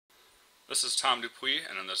This is Tom Dupuis,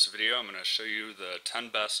 and in this video I'm going to show you the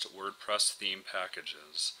 10 best WordPress theme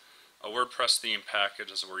packages. A WordPress theme package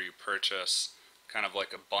is where you purchase kind of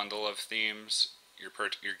like a bundle of themes. You're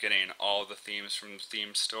getting all the themes from the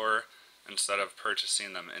theme store instead of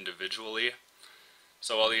purchasing them individually.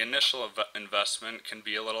 So while the initial investment can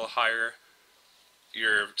be a little higher,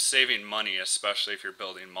 you're saving money, especially if you're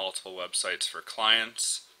building multiple websites for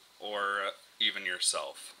clients or even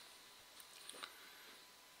yourself.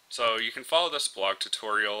 So you can follow this blog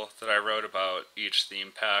tutorial that I wrote about each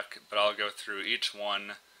theme pack, but I'll go through each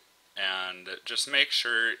one and just make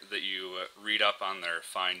sure that you read up on their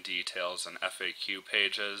fine details and FAQ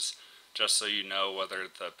pages, just so you know whether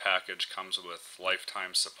the package comes with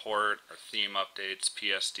lifetime support or theme updates,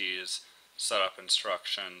 PSDs, setup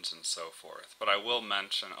instructions, and so forth. But I will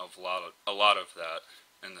mention a lot of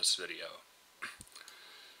that in this video.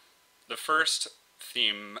 The first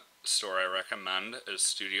theme store I recommend is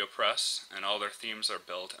Studiopress, and all their themes are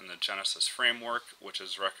built in the Genesis framework, which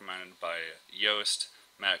is recommended by Yoast,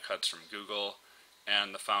 Matt Cutts from Google,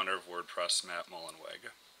 and the founder of WordPress, Matt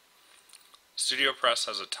Mullenweg. Studiopress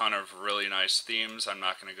has a ton of really nice themes. I'm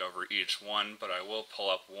not going to go over each one, but I will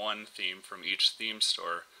pull up one theme from each theme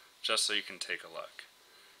store just so you can take a look.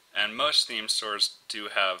 And most theme stores do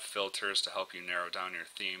have filters to help you narrow down your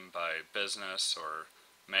theme by business or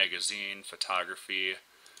magazine, photography,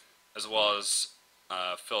 as well as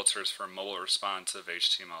filters for mobile responsive,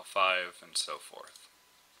 HTML5, and so forth.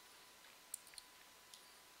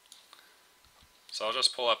 So I'll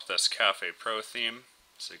just pull up this Cafe Pro theme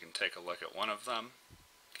so you can take a look at one of them.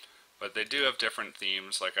 But they do have different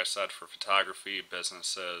themes, like I said, for photography,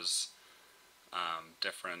 businesses, all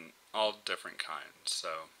different kinds. So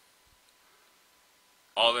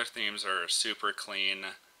all their themes are super clean,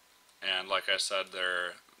 and like I said,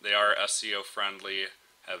 they are SEO friendly,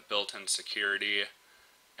 have built-in security,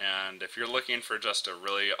 and if you're looking for just a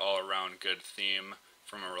really all-around good theme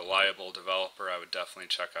from a reliable developer, I would definitely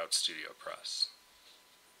check out Studiopress.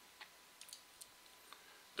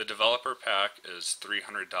 The developer pack is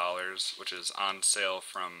 $300, which is on sale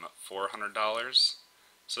from $400.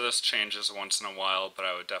 So this changes once in a while, but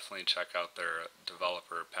I would definitely check out their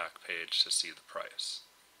developer pack page to see the price.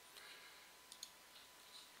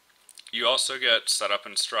 You also get setup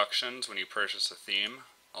instructions when you purchase a theme,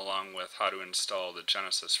 along with how to install the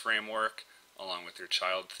Genesis framework, along with your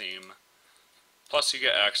child theme. Plus you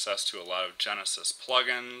get access to a lot of Genesis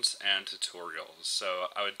plugins and tutorials, so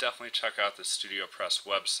I would definitely check out the Studiopress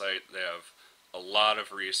website. They have a lot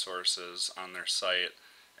of resources on their site,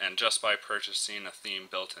 and just by purchasing a theme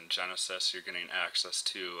built in Genesis, you're getting access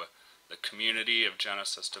to the community of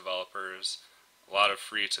Genesis developers, a lot of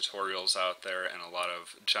free tutorials out there, and a lot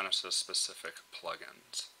of Genesis specific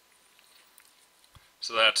plugins.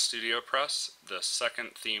 So that's Studiopress. The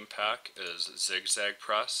second theme pack is Zigzag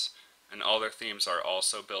Press, and all their themes are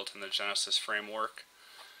also built in the Genesis framework.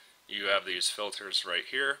 You have these filters right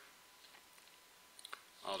here.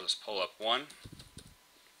 I'll just pull up one.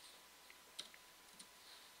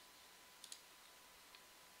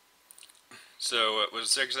 So with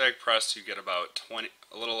Zigzag Press you get about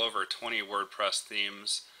a little over 20 WordPress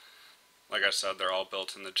themes. Like I said, they're all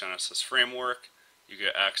built in the Genesis framework. You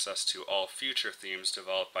get access to all future themes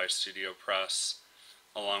developed by Studiopress,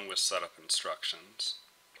 along with setup instructions.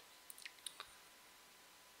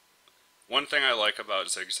 One thing I like about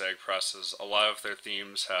Zigzag Press is a lot of their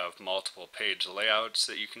themes have multiple page layouts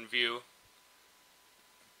that you can view,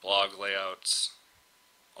 blog layouts.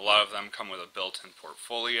 A lot of them come with a built-in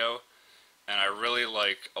portfolio, and I really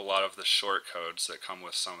like a lot of the shortcodes that come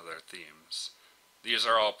with some of their themes. These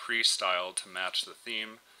are all pre-styled to match the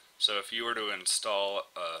theme, so if you were to install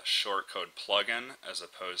a shortcode plugin as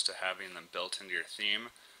opposed to having them built into your theme,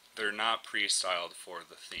 they're not pre-styled for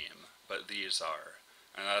the theme, but these are,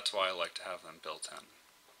 and that's why I like to have them built in.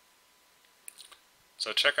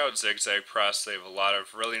 So check out Zigzag Press. They have a lot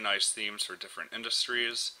of really nice themes for different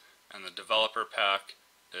industries, and the developer pack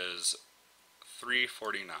is $349.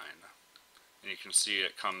 And you can see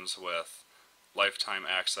it comes with lifetime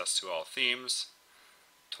access to all themes,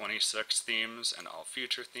 26 themes and all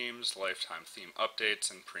future themes, lifetime theme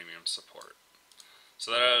updates, and premium support.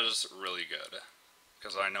 So that is really good,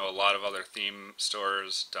 because I know a lot of other theme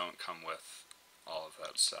stores don't come with all of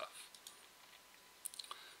that stuff.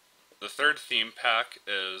 The third theme pack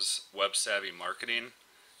is Web Savvy Marketing,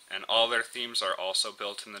 and all their themes are also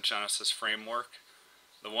built in the Genesis framework.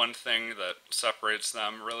 The one thing that separates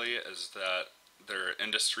them really is that they're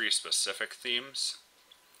industry-specific themes.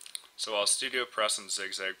 So while Studiopress and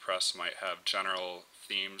Zigzag Press might have general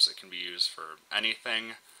themes that can be used for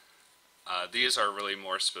anything, These are really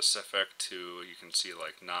more specific to, you can see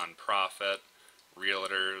like nonprofit,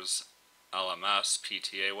 realtors, LMS,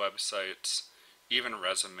 PTA websites, even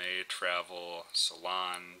resume, travel,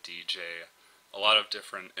 salon, DJ, a lot of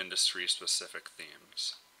different industry specific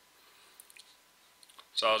themes.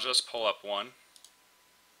 So I'll just pull up one.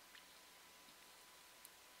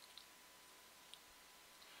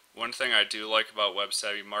 One thing I do like about Web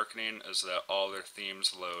Savvy Marketing is that all their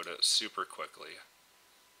themes load super quickly.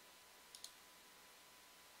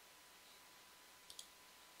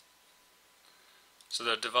 So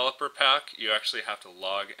the developer pack, you actually have to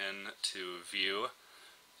log in to view,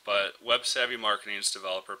 but Web Savvy Marketing's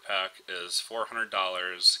developer pack is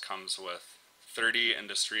 $400, comes with 30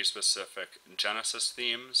 industry-specific Genesis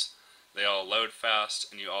themes. They all load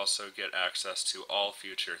fast, and you also get access to all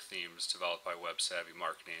future themes developed by Web Savvy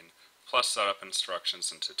Marketing, plus setup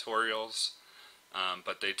instructions and tutorials.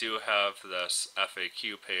 But they do have this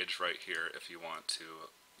FAQ page right here if you want to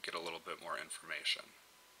get a little bit more information.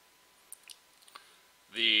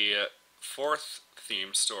 The fourth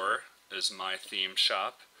theme store is My Theme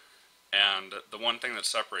Shop, and the one thing that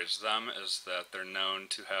separates them is that they're known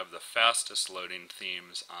to have the fastest loading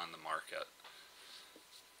themes on the market.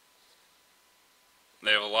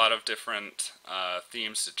 They have a lot of different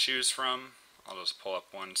themes to choose from. I'll just pull up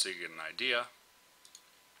one so you get an idea.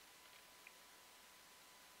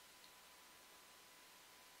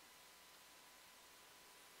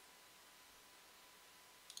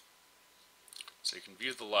 So you can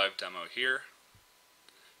view the live demo here.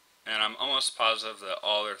 And I'm almost positive that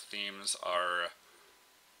all their themes are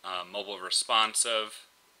mobile responsive.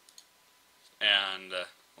 And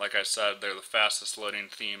like I said, they're the fastest loading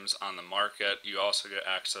themes on the market. You also get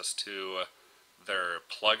access to their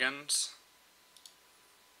plugins,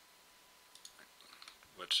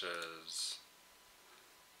 which is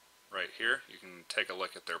right here. You can take a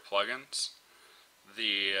look at their plugins.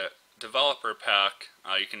 The developer pack,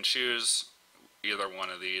 you can choose either one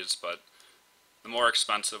of these, but the more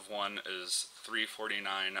expensive one is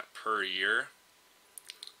 $349 per year.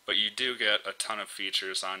 But you do get a ton of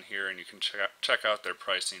features on here, and you can check out their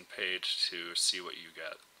pricing page to see what you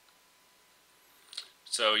get.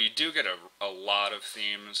 So you do get a lot of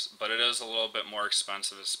themes, but it is a little bit more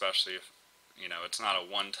expensive, especially if it's not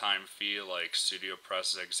a one-time fee like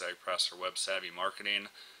Studiopress, Zigzag Press, or Web Savvy Marketing.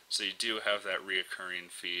 So you do have that reoccurring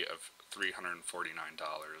fee of $349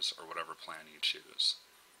 or whatever plan you choose.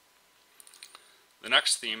 The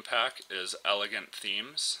next theme pack is Elegant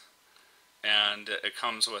Themes, and it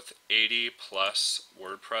comes with 80 plus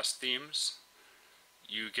WordPress themes.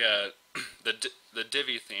 You get the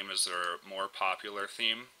Divi theme is their more popular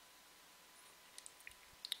theme.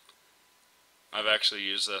 I've actually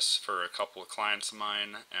used this for a couple of clients of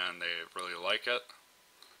mine, and they really like it.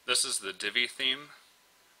 This is the Divi theme,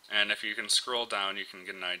 and if you can scroll down, you can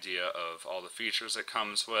get an idea of all the features it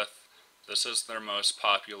comes with. This is their most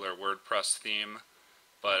popular WordPress theme,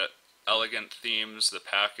 but Elegant Themes, the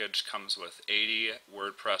package, comes with 80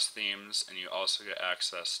 WordPress themes, and you also get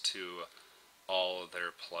access to all of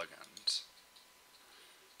their plugins.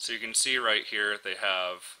 So you can see right here they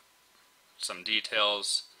have some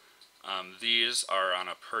details. These are on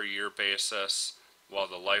a per year basis, while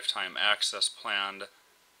the lifetime access plan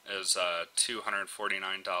is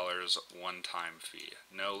 $249 one-time fee.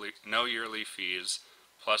 No yearly fees,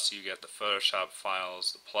 plus you get the Photoshop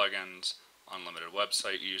files, the plugins, unlimited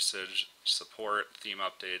website usage, support, theme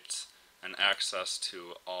updates, and access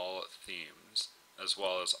to all themes, as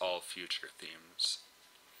well as all future themes.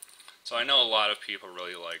 So I know a lot of people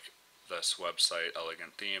really like this website,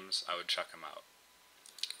 Elegant Themes. I would check them out.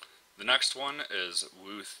 The next one is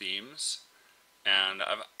Woo Themes, and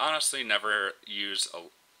I've honestly never used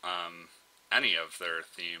any of their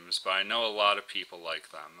themes, but I know a lot of people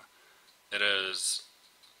like them. It is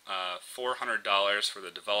 $400 for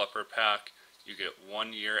the developer pack. You get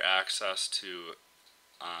 1 year access to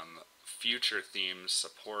future themes,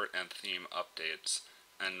 support, and theme updates.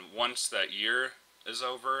 And once that year is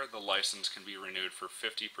over, the license can be renewed for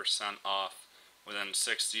 50% off within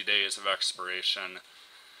 60 days of expiration.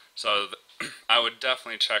 So I would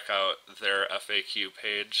definitely check out their FAQ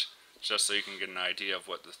page just so you can get an idea of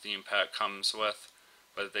what the theme pack comes with.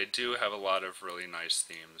 But they do have a lot of really nice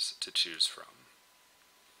themes to choose from.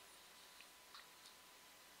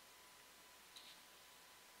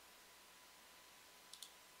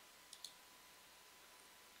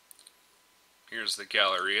 Here's the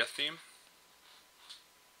Galleria theme.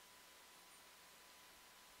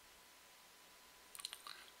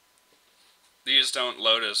 These don't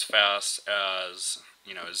load as fast as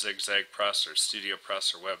Zigzag Press or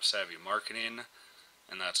Studiopress or Web Savvy Marketing.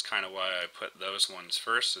 and that's kind of why I put those ones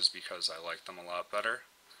first, is because I like them a lot better.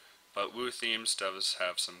 But Woo Themes does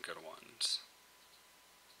have some good ones.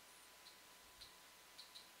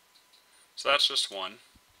 So that's just one.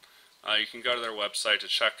 You can go to their website to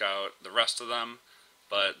check out the rest of them,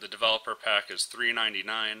 but the developer pack is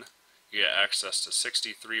 $3.99. You get access to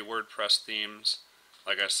 63 WordPress themes.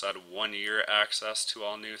 Like I said, 1 year access to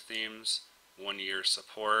all new themes, 1 year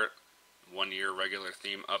support, 1 year regular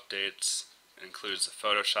theme updates. It includes the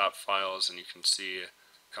Photoshop files, and you can see it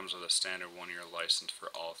comes with a standard 1 year license for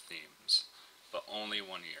all themes, but only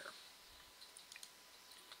 1 year.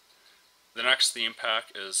 The next theme pack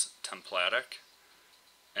is Templatic,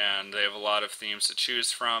 and they have a lot of themes to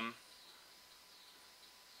choose from.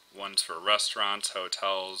 Ones for restaurants,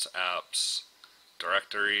 hotels, apps,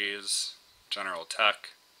 directories, general tech,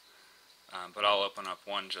 but I'll open up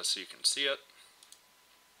one just so you can see it.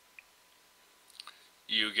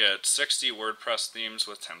 You get 60 WordPress themes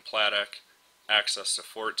with Templatic, access to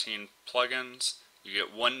 14 plugins. You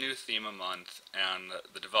get 1 new theme a month, and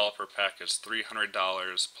the developer pack is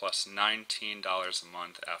 $300 plus $19 a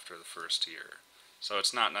month after the first year. So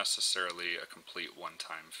it's not necessarily a complete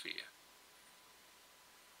one-time fee.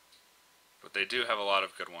 But they do have a lot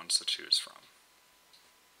of good ones to choose from.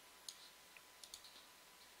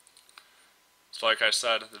 So like I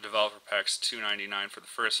said, the developer pack's $2.99 for the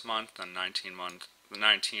first month, and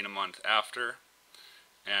 $19 a month after.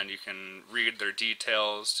 And you can read their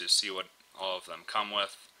details to see what all of them come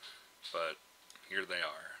with, but here they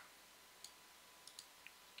are.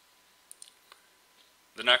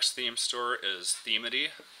 The next theme store is Themify,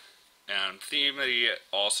 and Themify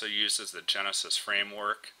also uses the Genesis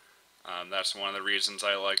framework. That's one of the reasons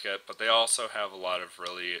I like it, but they also have a lot of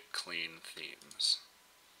really clean themes.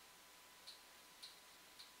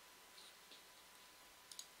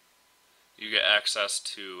 You get access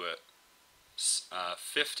to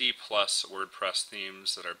 50 plus WordPress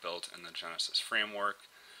themes that are built in the Genesis framework,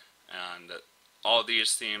 and all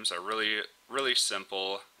these themes are really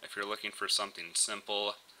simple. If you're looking for something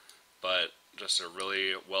simple but just a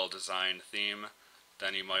really well designed theme,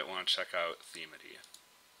 then you might want to check out Themify.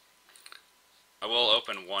 I will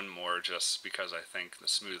open one more just because I think the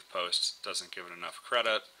Smooth Post doesn't give it enough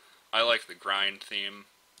credit. I like the Grind theme.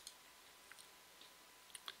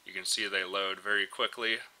 You can see they load very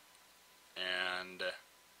quickly, and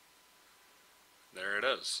there it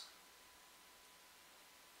is.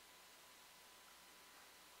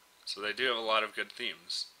 So they do have a lot of good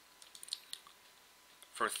themes.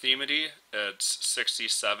 For Themify, it's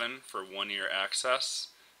 $67 for 1 year access,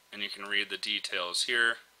 and you can read the details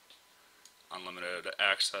here. Unlimited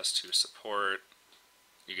access to support.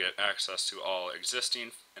 You get access to all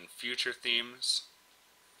existing and future themes.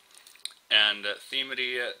 And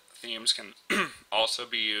Themify themes can also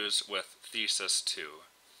be used with Thesis too,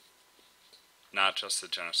 not just the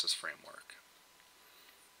Genesis framework.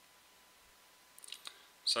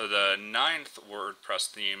 So the 9th WordPress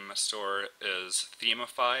theme store is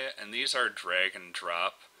Themify, and these are drag and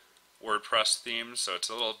drop WordPress themes, so it's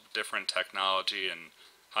a little different technology and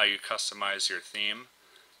how you customize your theme.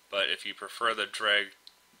 But if you prefer the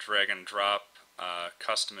drag and drop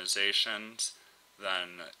customizations,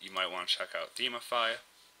 then you might want to check out Themify.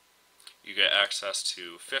 You get access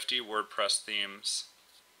to 50 WordPress themes.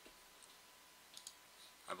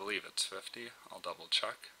 I believe it's 50. I'll double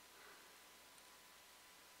check.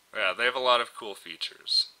 Yeah, they have a lot of cool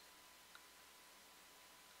features.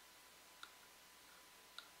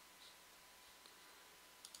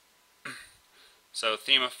 So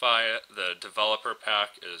Themify, the developer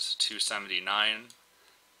pack is $279,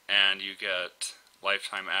 and you get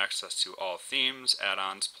lifetime access to all themes,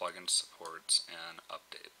 add-ons, plugins, supports, and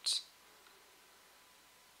updates.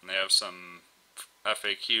 And they have some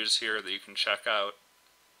FAQs here that you can check out.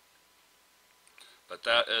 But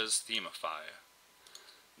that is Themify.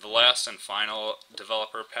 The last and final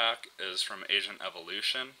developer pack is from Agent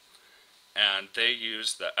Evolution, and they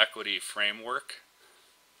use the equity framework.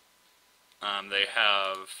 They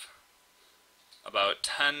have about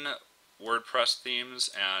 10 WordPress themes,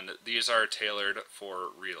 and these are tailored for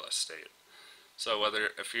real estate. So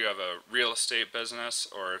if you have a real estate business,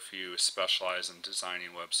 or if you specialize in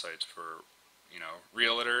designing websites for,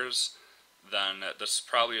 realtors, then this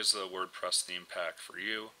probably is the WordPress theme pack for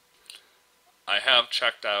you. I have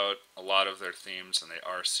checked out a lot of their themes, and they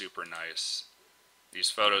are super nice.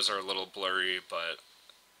 These photos are a little blurry, but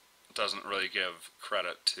it doesn't really give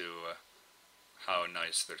credit to how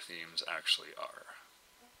nice their themes actually are.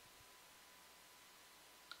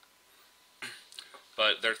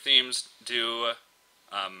 But their themes do,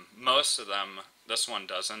 most of them, this one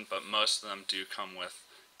doesn't, but most of them do come with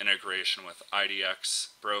integration with IDX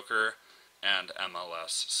Broker and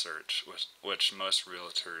MLS Search, which most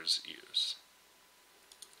realtors use.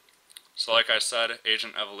 So like I said,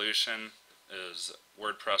 Agent Evolution is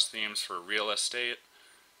WordPress themes for real estate,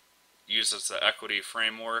 uses the equity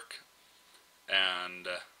framework, and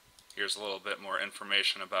here's a little bit more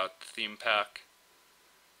information about the theme pack.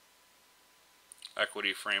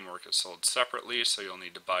 Equity framework is sold separately, so you'll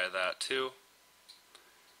need to buy that too.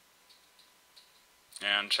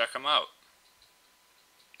 And check them out.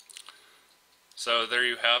 So there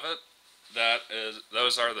you have it.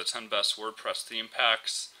 Those are the 10 best WordPress theme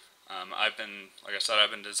packs. Like I said,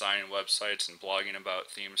 I've been designing websites and blogging about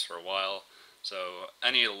themes for a while, so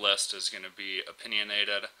any list is going to be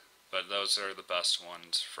opinionated, but those are the best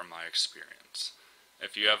ones from my experience.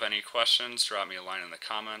 If you have any questions, drop me a line in the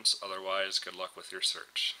comments. Otherwise, good luck with your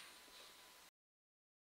search.